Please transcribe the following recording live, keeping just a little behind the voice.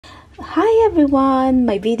Hi everyone!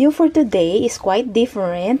 My video for today is quite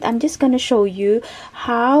different. I'm just gonna show you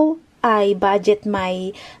how I budget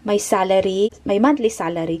my salary, my monthly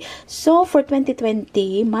salary. So for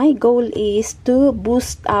 2020, my goal is to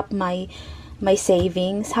boost up my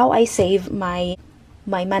savings, how I save my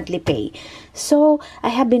monthly pay. So I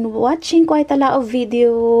have been watching quite a lot of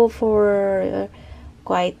video for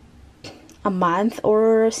quite a month,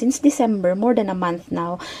 or since December, more than a month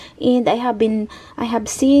now, and I have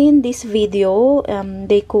seen this video.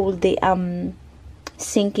 They call the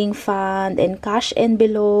sinking fund and cash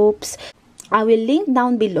envelopes. I will link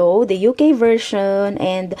down below the UK version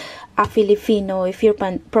and a Filipino, if you're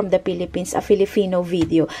from the Philippines, a Filipino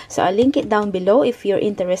video. So I'll link it down below if you're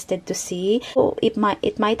interested to see. So it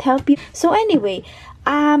might help you. So anyway,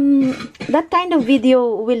 that kind of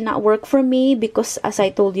video will not work for me because, as I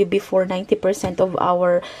told you before, 90% of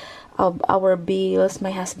our bills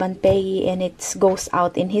my husband pay, and it goes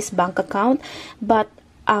out in his bank account. But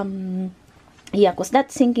yeah, because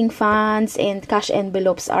that sinking funds and cash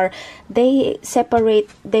envelopes they separate,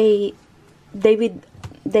 they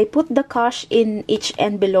put the cash in each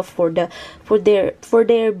envelope for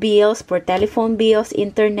their bills, for telephone bills,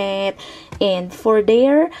 internet, and for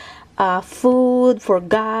their food, for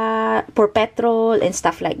gas, for petrol, and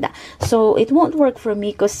stuff like that. So it won't work for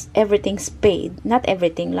me because everything's paid. Not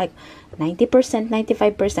everything, like 90%,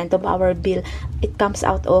 95% of our bill, it comes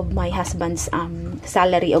out of my husband's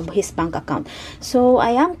salary of his bank account. So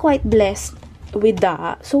I am quite blessed with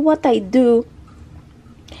that. So what I do,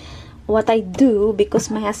 because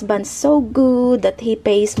my husband's so good that he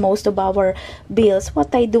pays most of our bills,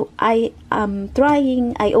 what I do, I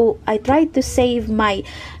try to save my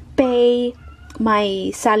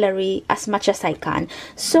salary as much as I can.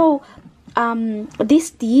 So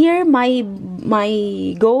this year my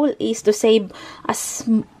goal is to save as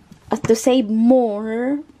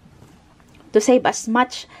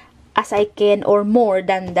much as I can, or more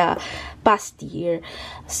than the past year.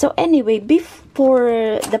 So anyway,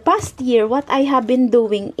 before the past year, what I have been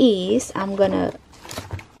doing is I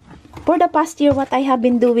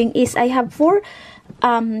have 4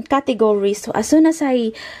 categories. So as soon as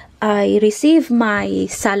I receive my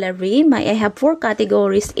salary, I have 4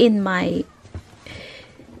 categories in my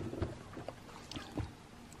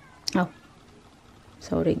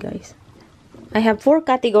sorry guys, I have 4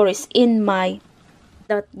 categories in my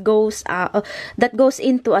that goes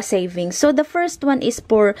into a savings. So the first one is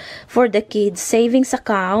for the kids savings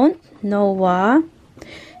account, Noah,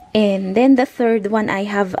 and then the third one, I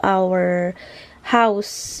have our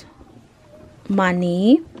house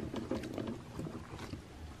money,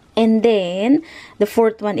 and then the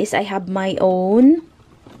fourth one is I have my own.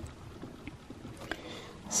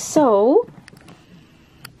 So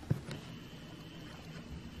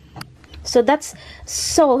as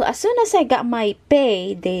soon as I got my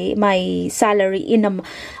my salary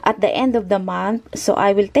at the end of the month, so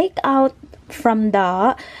I will take out from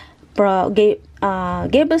the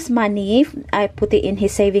Gabriel's money. I put it in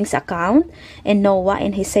his savings account, and Noah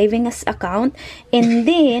in his savings account, and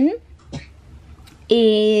then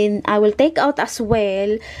I will take out as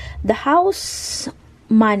well the house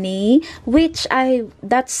money, which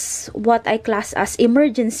that's what I class as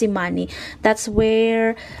emergency money. That's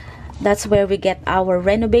where we get our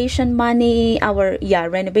renovation money,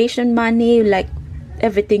 like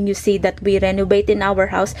everything you see that we renovate in our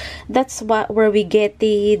house. That's where we get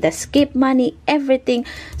the skip money, everything.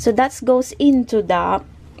 So that goes into that.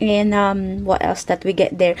 And what else that we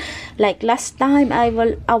get there? Like last time,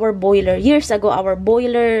 our boiler, years ago, our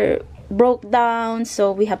boiler broke down,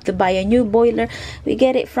 so we have to buy a new boiler. We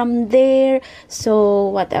get it from there. So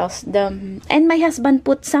what else? And my husband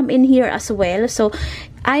put some in here as well. So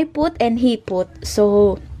I put and he put.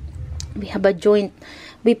 So we have a joint.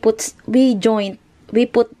 We put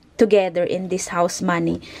together in this house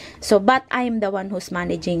money. So but I am the one who's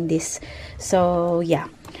managing this. So yeah.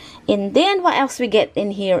 And then what else we get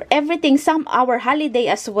in here? Everything, our holiday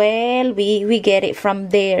as well, we get it from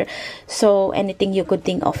there. So anything you could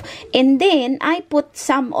think of. And then I put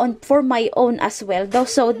some on for my own as well.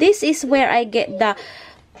 So this is where I get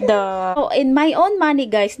in my own money,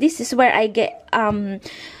 guys. This is where I get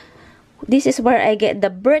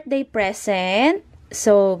the birthday present.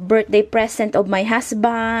 So birthday present of my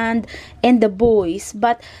husband and the boys.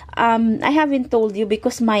 But I haven't told you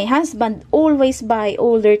because my husband always buy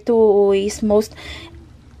older toys.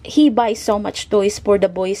 He buys so much toys for the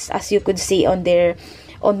boys, as you could see on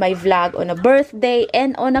my vlog, on a birthday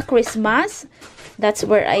and on a Christmas. That's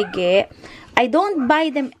where I get. I don't buy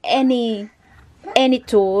them any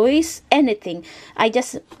toys, anything. I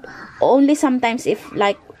just only sometimes, if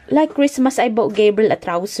like like Christmas, I bought Gabriel a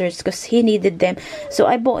trousers because he needed them. So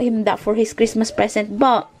I bought him that for his Christmas present.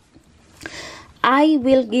 But I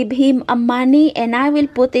will give him a money and I will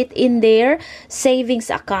put it in their savings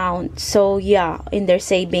account. So yeah, in their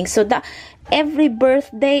savings. So that every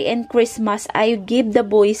birthday and Christmas, I give the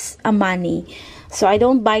boys a money. So I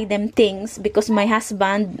don't buy them things because my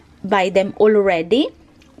husband buy them already.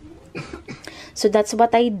 So that's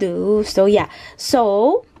what I do. So yeah.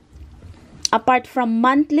 So apart from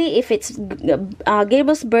monthly, if it's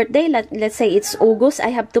Gabriel's birthday, let's say it's August, I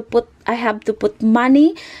have to put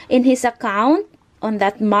money in his account on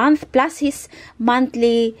that month plus his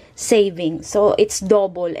monthly savings. So it's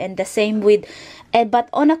double. And the same with but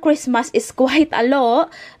on a Christmas is quite a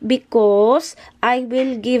lot because I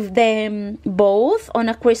will give them both on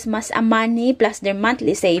a Christmas a money plus their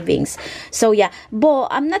monthly savings. So yeah, but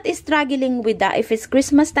I'm not struggling with that if it's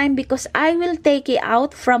Christmas time because I will take it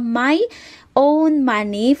out from my own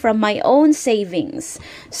money, from my own savings.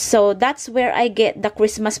 So that's where I get the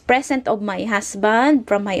Christmas present of my husband,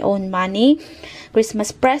 from my own money.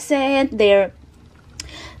 Christmas present, their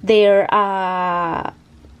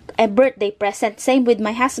a birthday present, same with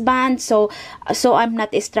my husband. So I'm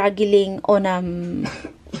not struggling on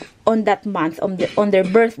that month, on their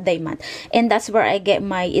birthday month. And that's where I get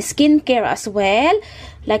my skincare as well,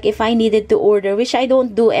 like if I needed to order, which I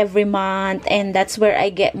don't do every month. And that's where I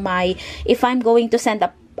get my, if I'm going to send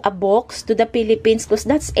a box to the Philippines, because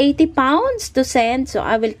that's 80 pounds to send, so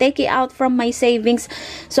I will take it out from my savings,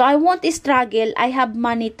 so I won't struggle. I have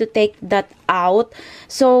money to take that out.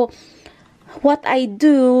 So what I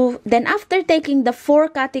do then, after taking the 4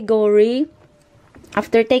 category,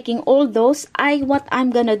 after taking all those, what I'm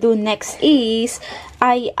gonna do next is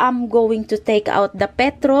I am going to take out the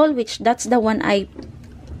petrol, which that's the one I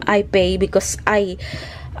pay because I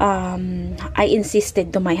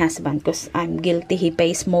insisted to my husband because I'm guilty. He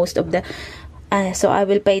pays most of the so I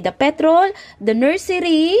will pay the petrol. The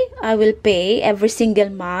nursery, I will pay every single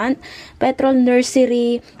month. Petrol,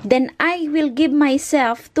 nursery. Then I will give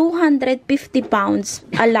myself 250 pounds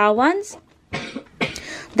allowance.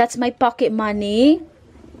 That's my pocket money.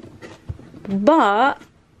 But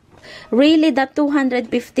really, that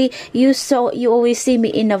 250, you always see me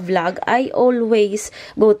in a vlog. I always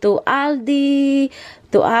go to Aldi,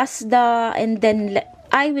 to Asda, and then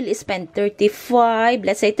I will spend 35,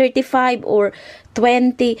 let's say 35 or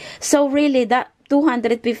 20. So really, that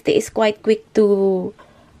 250 is quite quick to,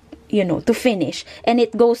 to finish. And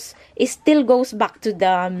it still goes back to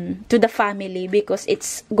the family because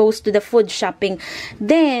it goes to the food shopping.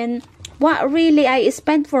 Then what really I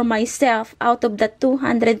spent for myself out of that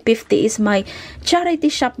 250 is my charity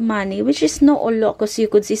shop money, which is not a lot because you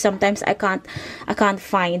could see sometimes I can't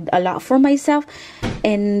find a lot for myself.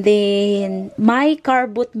 And then my car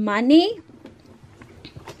boot money.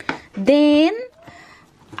 Then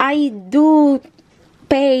I do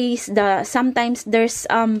pay sometimes there's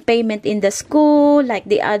payment in the school, like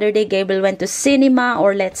the other day Gabriel went to cinema,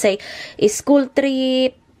 or let's say a school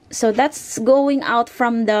trip. So that's going out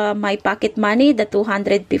from my pocket money, the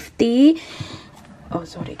 250. Oh,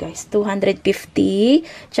 sorry guys, 250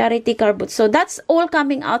 charity car boot. So that's all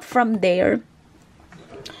coming out from there.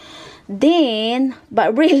 Then,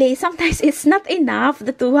 but really, sometimes it's not enough,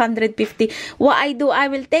 the 250. What I do, I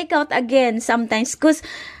will take out again sometimes because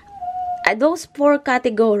those 4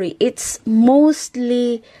 category, it's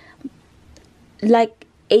mostly like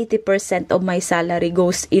 80% of my salary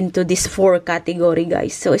goes into this 4 category,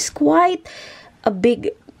 guys. So it's quite a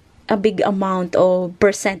big amount of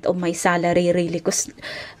percent of my salary, really, because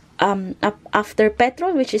after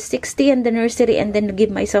petrol, which is 60, and the nursery, and then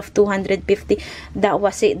give myself 250, that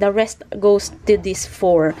was it. The rest goes to this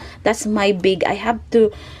 4. That's my big. I have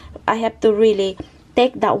to really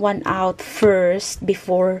take that one out first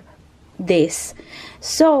before this.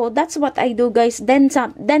 So that's what I do, guys. Then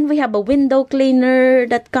we have a window cleaner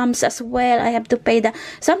that comes as well. I have to pay that.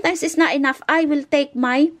 Sometimes it's not enough. I will take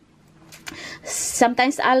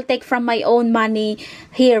sometimes I'll take from my own money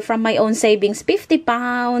here, from my own savings, 50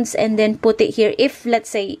 pounds, and then put it here. If let's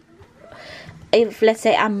say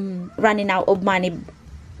I'm running out of money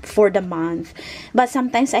for the month. But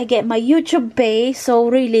sometimes I get my YouTube pay, so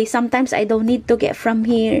really sometimes I don't need to get from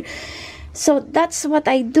here. So that's what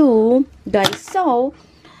I do, guys. So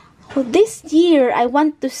this year I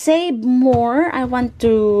want to save more. I want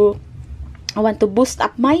to boost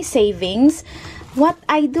up my savings. What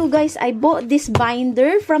I do, guys, I bought this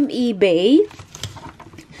binder from eBay.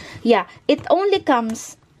 Yeah, it only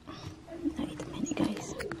comes, wait a minute,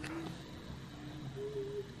 guys.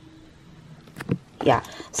 Yeah,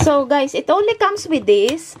 so guys, it only comes with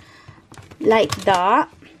this, like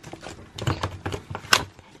that.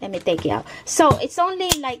 Let let me take it out. So it's only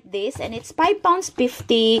like this, and it's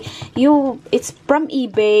 £5.50. It's from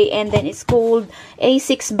eBay, and then it's called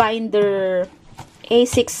A6 binder.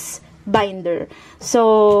 A6 binder.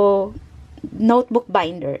 So notebook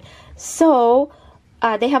binder. So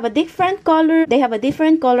they have a different color.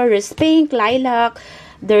 There's pink, lilac,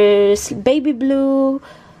 there's baby blue,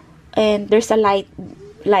 and there's a light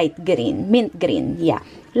green, mint green. Yeah,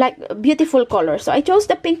 like beautiful color. So I chose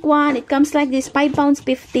the pink one. It comes like this,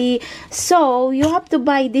 £5.50. So you have to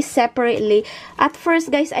buy this separately. At first,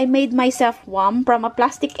 guys, I made myself one from a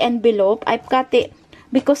plastic envelope. I've cut it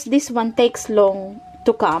because this one takes long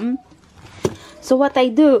to come. So what I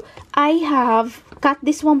do, I have cut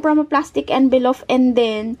this one from a plastic envelope, and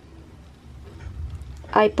then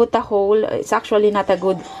I put a hole. It's actually not a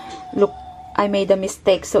good look. I made a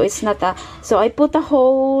mistake, so it's not a, so I put a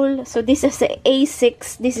hole. So this is a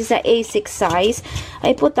A6, this is a A6 size.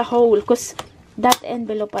 I put a hole because that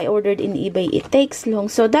envelope I ordered in eBay, it takes long.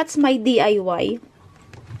 So that's my DIY,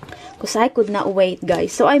 because I could not wait,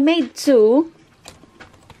 guys. So I made two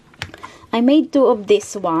of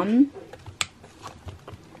this one.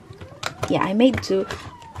 Yeah, I made two,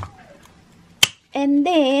 and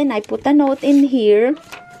then I put a note in here.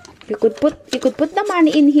 You could put the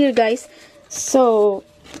money in here, guys. So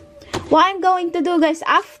what I'm going to do, guys,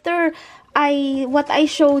 after what I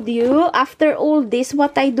showed you, after all this,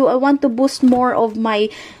 what I do, I want to boost more of my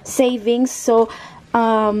savings. So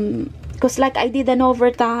because like I did an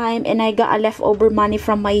overtime and I got a leftover money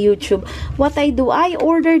from my YouTube, what I do, I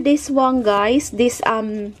ordered this one, guys, this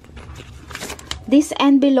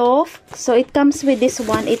envelope. So it comes with this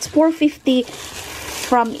one. It's $4.50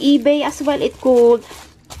 from eBay as well. It called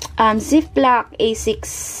Ziploc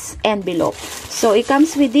A6 envelope. So it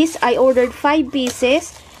comes with this. I ordered 5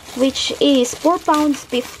 pieces, which is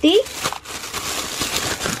 £4.50.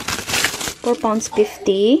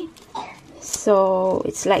 £4.50. So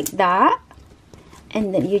it's like that,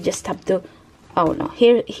 and then you just have to, oh no,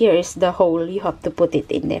 here is the hole. You have to put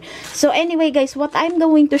it in there. So anyway, guys, what I'm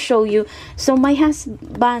going to show you, so my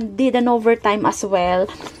husband did an overtime as well.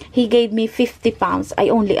 He gave me £50. I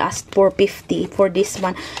only asked for 50 for this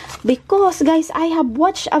one, because, guys, I have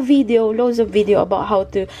watched a video, loads of video about how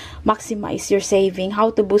to maximize your saving,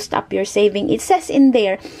 how to boost up your saving. It says in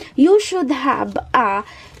there, you should have a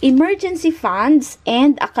emergency funds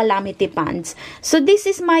and a calamity funds. So this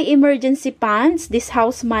is my emergency funds, this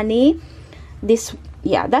house money. This,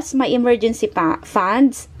 yeah, that's my emergency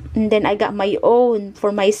funds, and then I got my own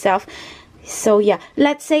for myself. So yeah,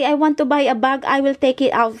 let's say I want to buy a bag, I will take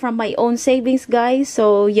it out from my own savings, guys.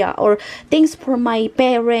 So yeah, or things for my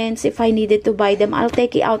parents, if I needed to buy them, I'll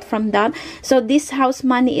take it out from that. So this house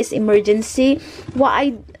money is emergency. What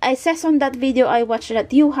I says on that video I watched,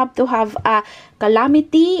 that you have to have a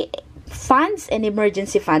calamity funds and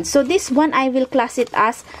emergency funds. So this one I will class it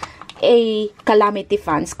as a calamity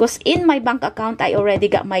funds, because in my bank account I already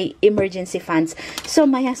got my emergency funds. So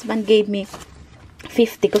my husband gave me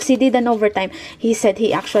 50 because he did an overtime. He said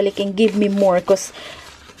he actually can give me more because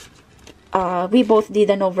we both did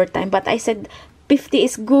an overtime, but I said 50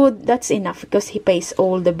 is good, that's enough, because he pays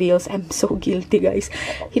all the bills. I'm so guilty, guys.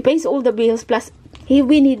 He pays all the bills, plus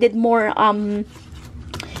we needed more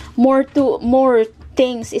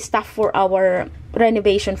things, stuff for our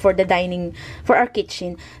renovation, for the dining, for our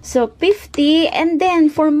kitchen. So 50, and then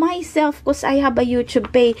for myself, because I have a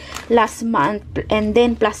YouTube pay last month, and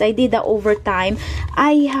then plus I did the overtime,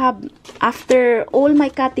 I have, after all my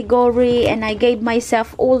category, and I gave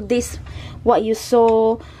myself all this, what you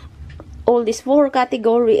saw, all this 4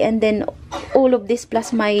 category, and then all of this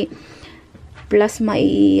plus my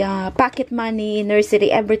pocket money,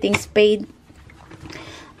 nursery, everything's paid.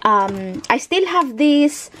 I still have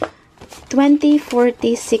this 20,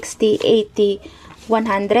 40, 60, 80,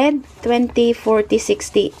 100, 20, 40,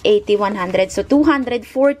 60, 80, 100. So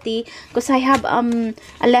 240, because I have a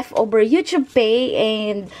leftover YouTube pay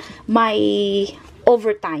and my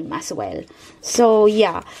overtime as well. So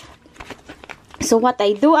yeah. So what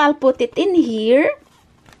I do, I'll put it in here.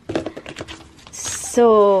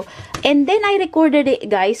 So, and then I recorded it,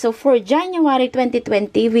 guys. So for January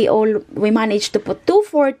 2020, we managed to put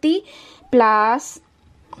 240 plus,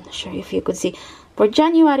 I'm not sure if you could see. For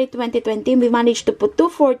January 2020, we managed to put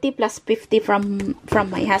 240 plus 50 from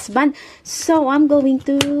my husband. So I'm going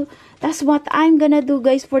to, that's what I'm gonna do,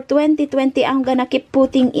 guys. For 2020, I'm gonna keep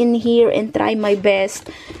putting in here and try my best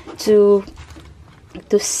to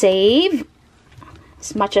save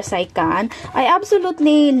as much as I can. I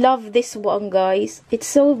absolutely love this one, guys. It's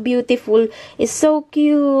so beautiful. It's so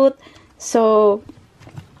cute. So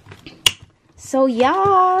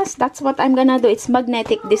yes, that's what I'm gonna do. It's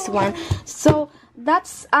magnetic, this one. So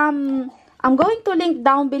that's I'm going to link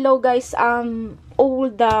down below, guys, all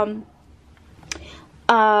the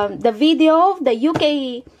video, the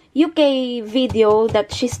UK video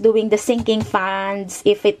that she's doing, the sinking funds,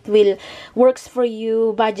 if it will works for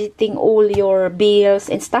you, budgeting all your bills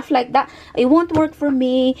and stuff like that. It won't work for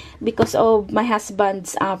me because of my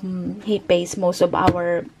husband's he pays most of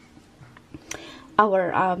our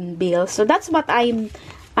bills. So that's what I'm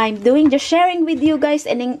doing, just sharing with you guys,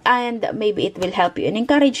 and maybe it will help you and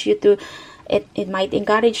encourage you to, it might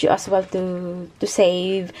encourage you as well to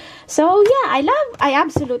save. So yeah, I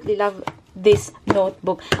absolutely love this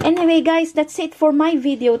notebook. Anyway, guys, that's it for my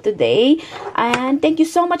video today, and thank you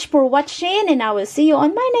so much for watching, and I will see you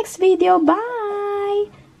on my next video. Bye.